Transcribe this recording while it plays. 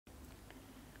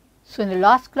So, in the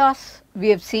last class we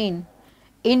have seen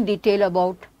in detail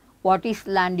about what is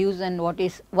land use and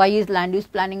why is land use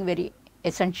planning very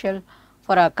essential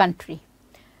for our country.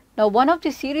 Now, one of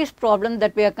the serious problems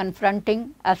that we are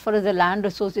confronting as far as the land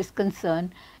resource is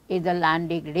concerned is the land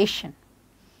degradation.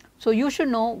 So, you should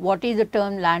know what is the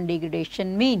term land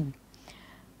degradation mean.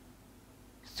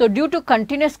 So, due to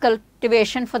continuous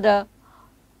cultivation for the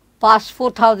past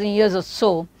 4,000 years or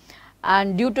so,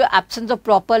 and due to absence of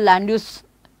proper land use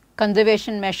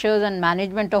conservation measures and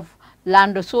management of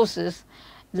land resources,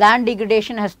 land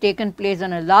degradation has taken place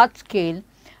on a large scale,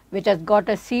 which has got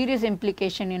a serious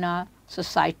implication in our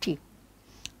society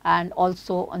and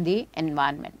also on the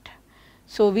environment.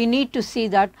 So, we need to see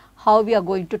that how we are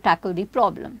going to tackle the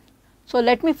problem. So,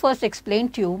 let me first explain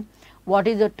to you what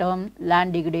is the term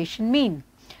land degradation mean.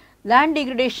 Land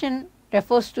degradation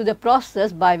refers to the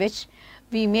process by which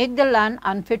we make the land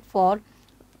unfit for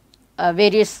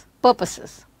various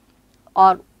purposes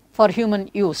or for human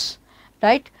use,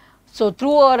 right. So,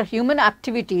 through our human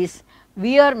activities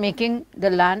we are making the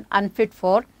land unfit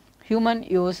for human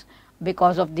use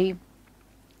because of the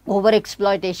over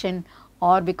exploitation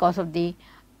or because of the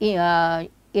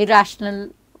irrational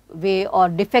way or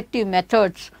defective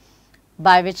methods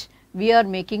by which we are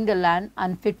making the land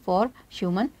unfit for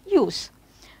human use.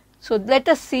 So, let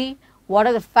us see what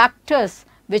are the factors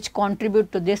which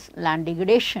contribute to this land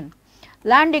degradation.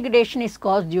 Land degradation is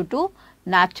caused due to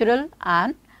natural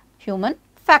and human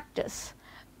factors.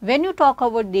 When you talk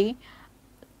about the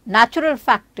natural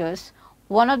factors,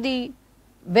 one of the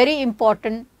very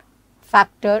important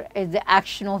factor is the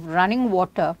action of running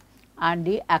water and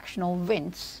the action of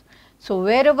winds. So,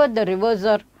 wherever the rivers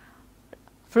are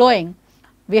flowing,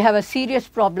 we have a serious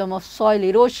problem of soil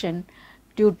erosion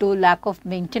due to lack of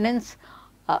maintenance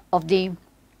of the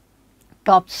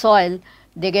topsoil.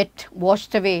 They get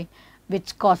washed away,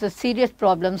 which causes serious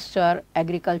problems to our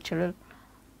agricultural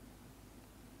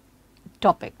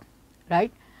topic,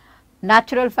 right.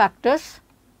 Natural factors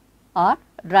are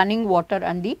running water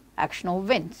and the action of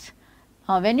winds.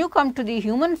 Now, when you come to the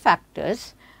human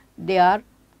factors, they are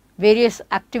various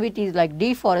activities like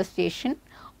deforestation,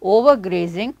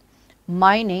 overgrazing,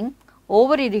 mining,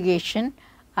 over irrigation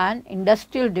and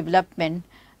industrial development.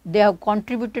 They have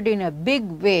contributed in a big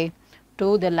way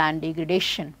to the land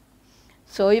degradation.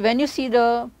 So, when you see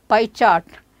the pie chart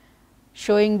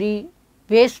showing the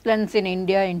wastelands in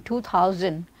India in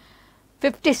 2000,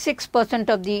 56%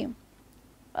 of the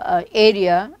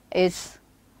area is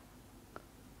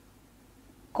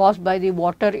caused by the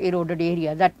water eroded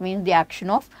area, that means the action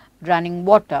of running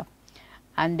water,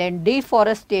 and then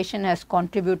deforestation has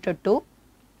contributed to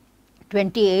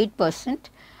 28%,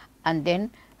 and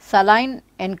then saline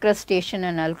encrustation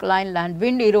and alkaline land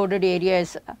wind eroded area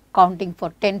is accounting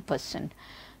for 10%.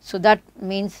 So, that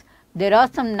means there are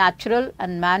some natural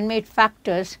and man-made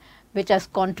factors which has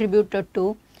contributed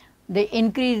to the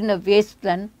increase in the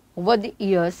wasteland over the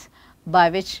years, by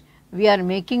which we are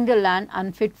making the land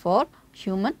unfit for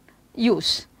human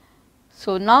use.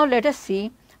 So, now let us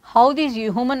see how these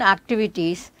human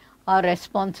activities are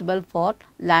responsible for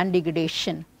land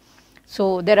degradation.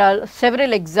 So, there are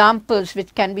several examples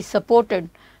which can be supported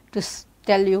to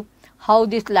tell you how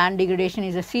this land degradation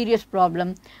is a serious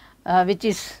problem which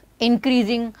is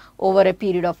increasing over a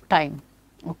period of time.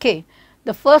 Okay.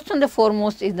 The first and the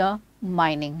foremost is the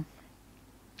mining.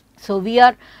 So, we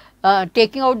are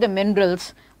taking out the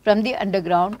minerals from the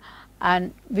underground,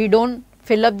 and we do not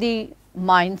fill up the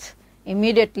mines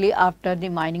immediately after the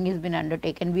mining has been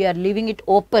undertaken. We are leaving it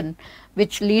open,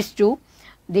 which leads to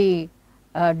the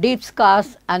deep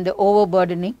scars and the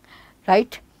overburdening,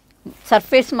 right.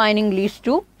 Surface mining leads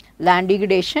to land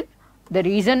degradation. The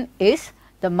reason is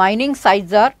the mining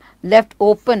sites are left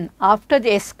open after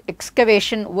the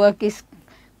excavation work is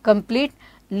complete,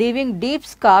 leaving deep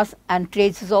scars and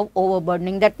traces of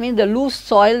overburdening. That means the loose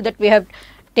soil that we have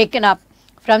taken up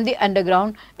from the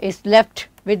underground is left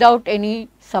without any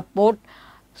support,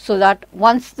 so that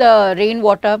once the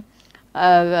rainwater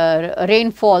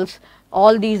rain falls,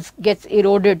 all these gets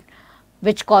eroded,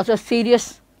 which causes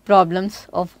serious problems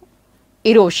of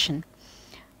erosion.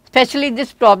 Especially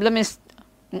this problem is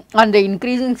on the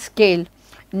increasing scale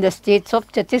in the states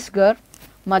of Chhattisgarh,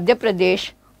 Madhya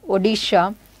Pradesh,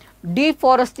 Odisha.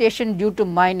 Deforestation due to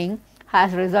mining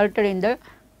has resulted in the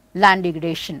land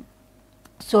degradation.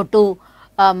 So, to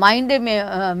mine the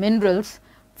minerals,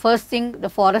 first thing the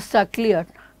forests are cleared,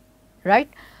 right,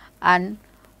 and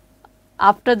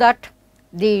after that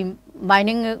the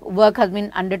mining work has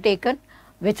been undertaken,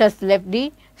 which has left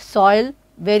the soil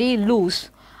very loose,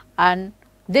 and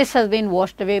this has been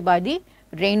washed away by the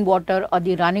rainwater or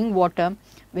the running water,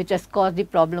 which has caused the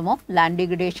problem of land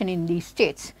degradation in these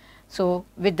states. So,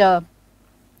 with the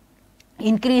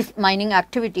increased mining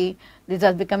activity, this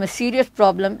has become a serious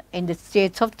problem in the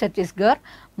states of Chhattisgarh,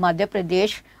 Madhya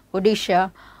Pradesh,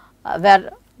 Odisha,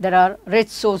 where there are rich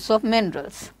sources of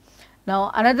minerals.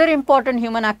 Now, another important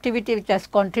human activity which has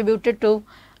contributed to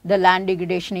the land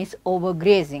degradation is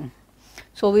overgrazing.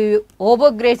 So, we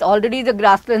overgraze, already the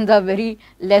grasslands are very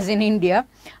less in India,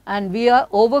 and we are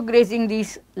overgrazing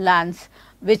these lands,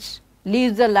 which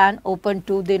leaves the land open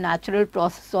to the natural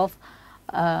process of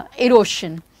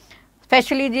erosion.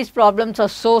 Especially these problems are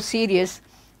so serious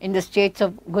in the states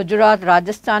of Gujarat,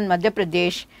 Rajasthan, Madhya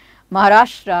Pradesh,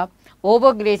 Maharashtra.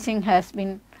 Overgrazing has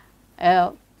been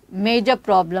a major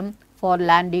problem for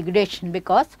land degradation,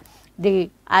 because the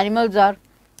animals are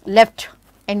left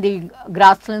in the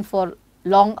grasslands for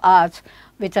long hours,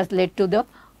 which has led to the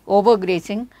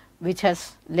overgrazing, which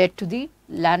has led to the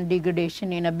land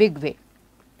degradation in a big way.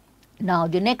 Now,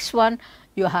 the next one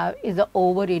you have is the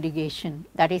over irrigation,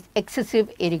 that is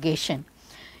excessive irrigation.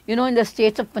 You know, in the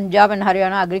states of Punjab and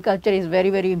Haryana, agriculture is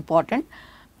very, very important,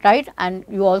 right, and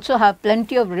you also have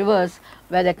plenty of rivers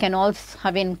where the canals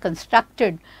have been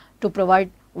constructed to provide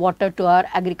water to our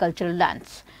agricultural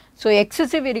lands. So,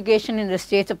 excessive irrigation in the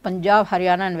states of Punjab,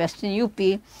 Haryana and Western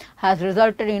UP has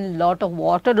resulted in lot of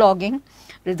water logging,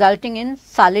 resulting in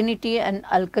salinity and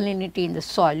alkalinity in the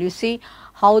soil. You see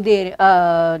how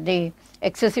the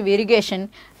excessive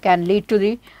irrigation can lead to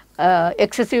the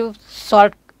excessive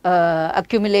salt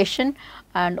accumulation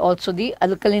and also the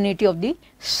alkalinity of the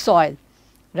soil,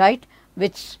 right,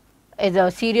 which is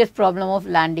a serious problem of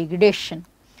land degradation.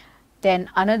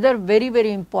 Then another very,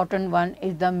 very important one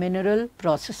is the mineral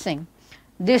processing.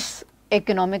 This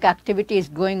economic activity is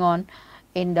going on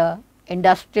in the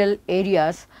industrial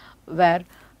areas where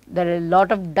there are a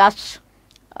lot of dust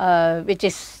which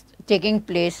is taking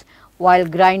place while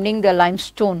grinding the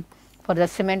limestone for the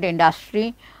cement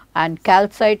industry and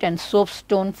calcite and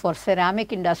soapstone for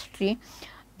ceramic industry.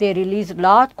 They release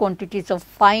large quantities of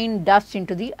fine dust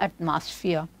into the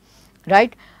atmosphere,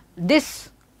 right.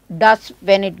 This dust,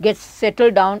 when it gets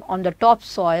settled down on the top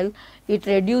soil, it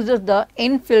reduces the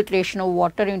infiltration of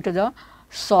water into the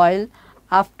soil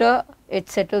after it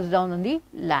settles down on the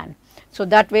land. So,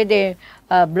 that way they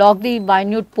block the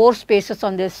minute pore spaces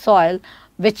on this soil,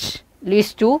 which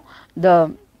leads to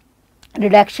the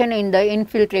reduction in the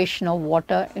infiltration of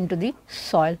water into the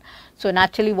soil. So,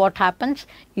 naturally what happens,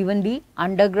 even the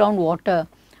underground water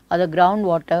or the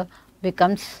groundwater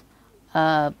becomes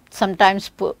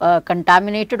sometimes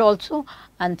contaminated also,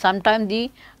 and sometimes the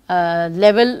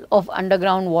level of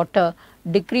underground water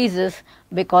decreases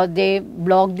because they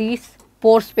block these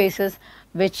pore spaces,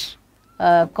 which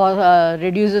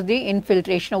reduces the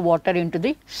infiltration of water into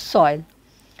the soil,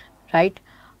 right.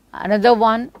 Another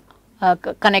one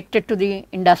connected to the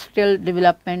industrial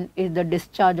development is the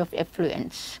discharge of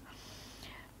effluents.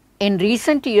 In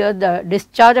recent years, the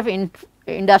discharge of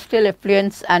industrial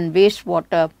effluents and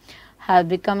wastewater has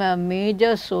become a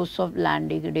major source of land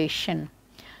degradation.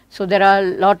 So, there are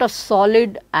a lot of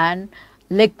solid and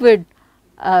liquid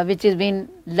which is being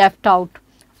left out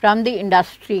from the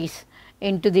industries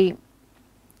into the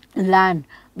land,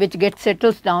 which gets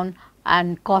settles down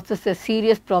and causes a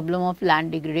serious problem of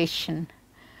land degradation,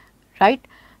 right.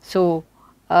 So,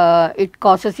 it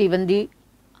causes even the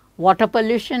water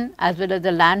pollution as well as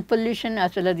the land pollution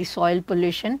as well as the soil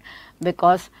pollution,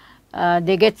 because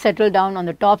they get settled down on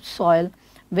the top soil,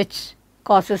 which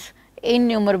causes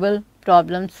innumerable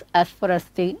problems as far as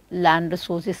the land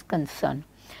resource is concerned.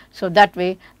 So, that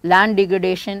way land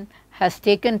degradation has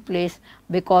taken place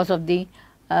because of the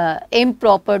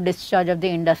improper discharge of the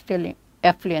industrial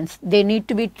effluents. They need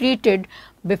to be treated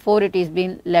before it is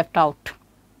being let out.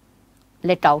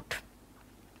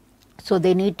 So,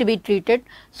 they need to be treated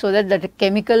so that the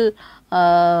chemical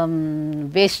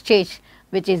wastage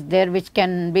which is there, which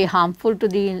can be harmful to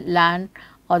the land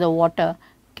or the water,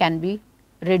 can be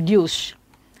reduced.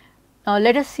 Now,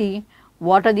 let us see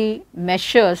what are the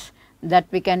measures that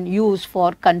we can use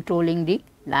for controlling the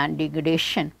land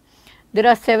degradation. There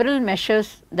are several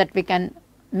measures that we can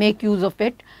make use of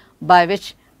it, by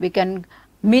which we can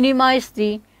minimize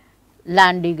the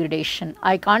land degradation.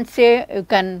 I can't say you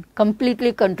can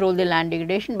completely control the land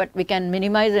degradation, but we can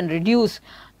minimize and reduce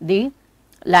the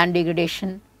land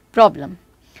degradation problem.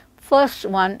 First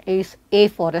one is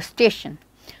afforestation.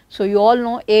 So, you all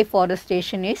know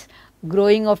afforestation is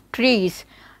growing of trees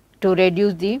to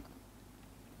reduce the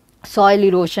soil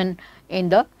erosion in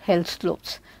the hill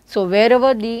slopes. So,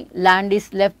 wherever the land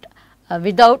is left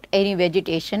without any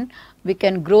vegetation, we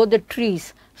can grow the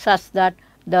trees such that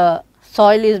the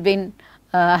soil is been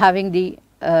having the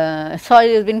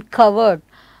soil has been covered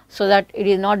so that it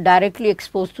is not directly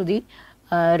exposed to the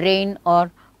rain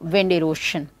or wind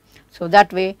erosion. So,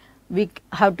 that way we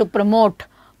have to promote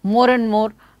more and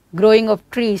more growing of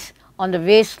trees on the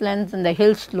wastelands and the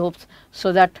hill slopes,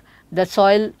 so that the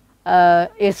soil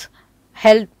is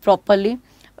held properly,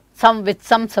 with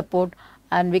some support,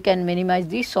 and we can minimize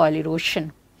the soil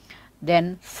erosion.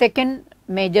 Then second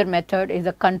major method is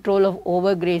the control of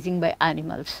overgrazing by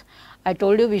animals. I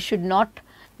told you we should not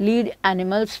lead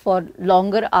animals for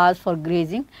longer hours for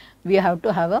grazing. We have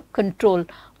to have a control.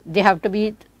 They have to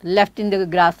be left in the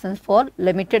grasslands for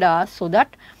limited hours, so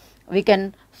that we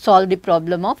can solve the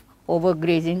problem of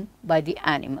overgrazing by the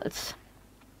animals.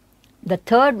 The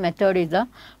third method is the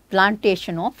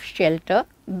plantation of shelter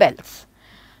belts.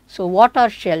 So, what are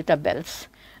shelter belts?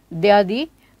 They are the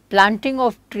planting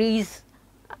of trees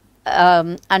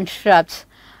and shrubs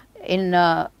in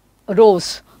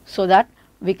rows, so that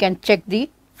we can check the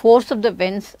force of the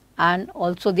winds and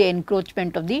also the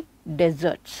encroachment of the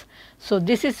deserts. So,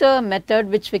 this is a method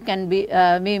which we can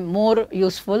be more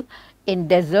useful in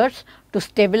deserts to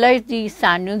stabilize the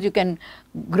sand dunes. You can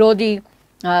grow the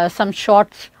some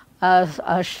short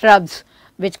shrubs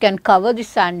which can cover the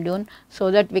sand dune,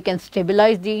 so that we can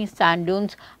stabilize the sand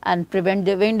dunes and prevent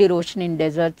the wind erosion in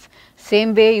deserts.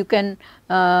 Same way you can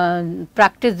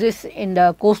practice this in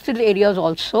the coastal areas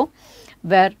also,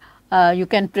 where you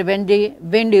can prevent the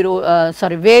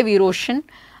wave erosion,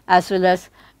 as well as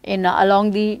in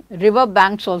along the river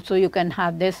banks also you can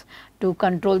have this to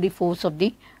control the force of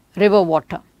the river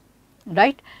water,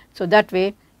 right. So, that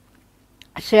way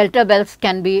shelter belts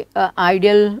can be an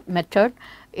ideal method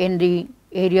in the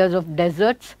areas of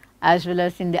deserts as well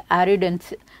as in the arid and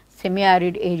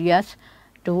semi-arid areas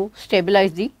to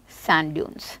stabilize the sand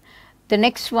dunes. The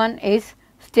next one is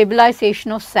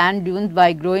stabilization of sand dunes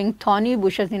by growing thorny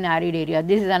bushes in arid area.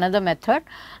 This is another method.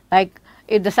 Like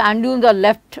if the sand dunes are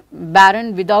left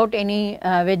barren without any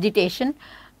vegetation,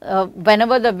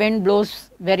 whenever the wind blows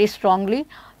very strongly,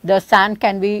 the sand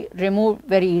can be removed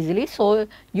very easily. So,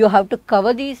 you have to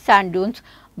cover the sand dunes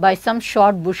by some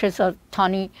short bushes or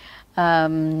thorny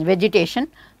vegetation,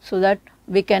 so that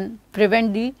we can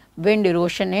prevent the wind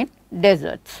erosion in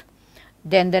deserts.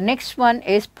 Then the next one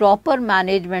is proper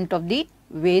management of the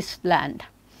wasteland.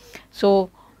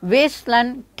 So,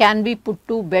 wasteland can be put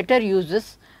to better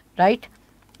uses, right,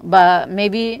 but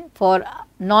maybe for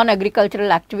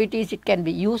non-agricultural activities it can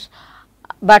be used,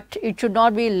 but it should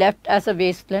not be left as a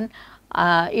wasteland.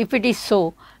 If it is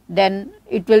so, then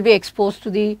it will be exposed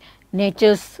to the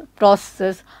nature's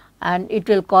processes and it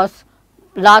will cause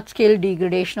large scale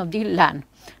degradation of the land.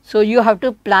 So, you have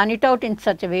to plan it out in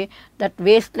such a way that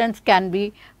wastelands can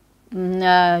be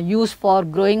used for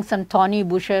growing some thorny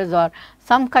bushes or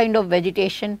some kind of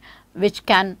vegetation which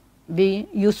can be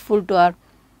useful to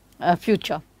our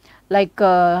future. Like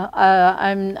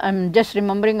I'm just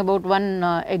remembering about one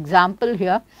example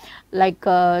here. Like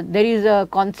there is a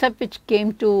concept which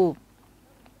came to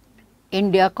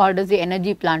India called as the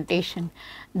energy plantation.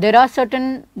 There are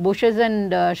certain bushes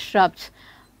and shrubs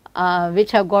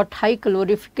which have got high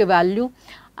calorific value,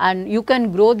 and you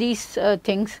can grow these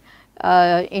things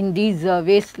in these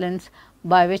wastelands,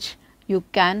 by which you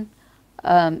can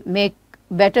make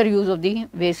better use of the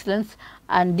wastelands,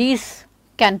 and these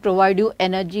can provide you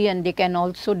energy, and they can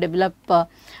also develop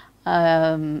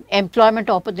employment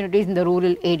opportunities in the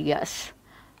rural areas,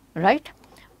 right.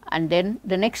 And then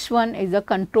the next one is the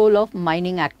control of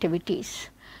mining activities.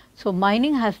 So,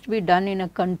 mining has to be done in a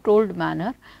controlled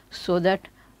manner, so that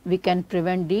we can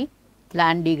prevent the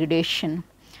land degradation.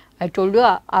 I told you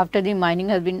after the mining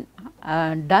has been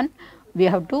done, we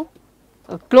have to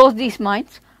close these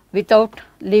mines without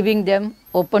leaving them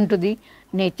open to the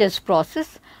nature's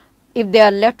process. If they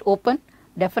are left open,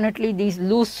 definitely these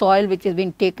loose soil which has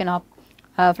been taken up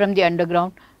from the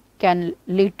underground can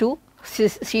lead to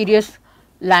serious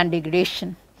land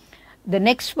degradation. The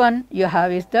next one you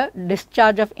have is the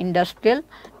discharge of industrial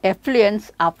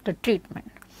effluents after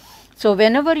treatment. So,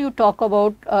 whenever you talk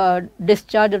about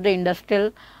discharge of the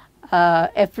industrial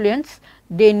effluents,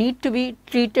 they need to be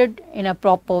treated in a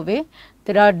proper way.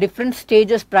 There are different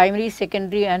stages, primary,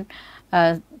 secondary and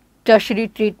tertiary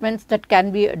treatments that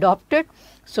can be adopted,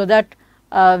 so that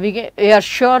we are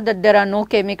sure that there are no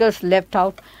chemicals left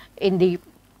out in the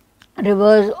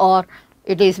rivers or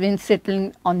it is been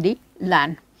settling on the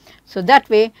land. So, that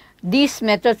way these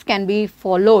methods can be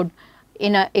followed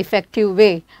in an effective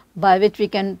way, by which we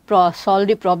can solve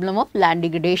the problem of land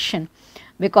degradation,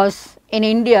 because in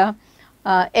India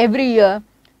every year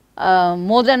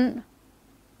more than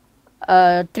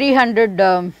 300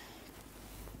 1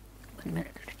 minute,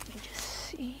 let me just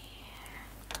see.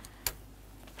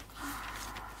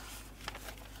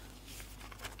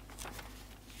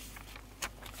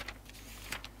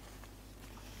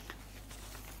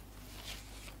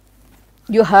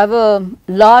 you have a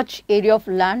large area of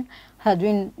land has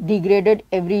been degraded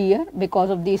every year because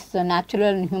of these natural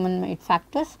and human made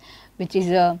factors, which is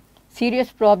a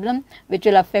serious problem which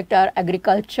will affect our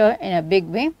agriculture in a big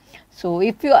way. So,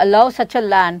 if you allow such a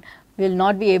land, we will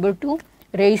not be able to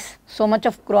raise so much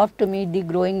of crop to meet the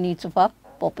growing needs of our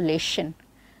population.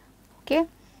 Okay.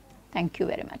 Thank you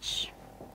very much.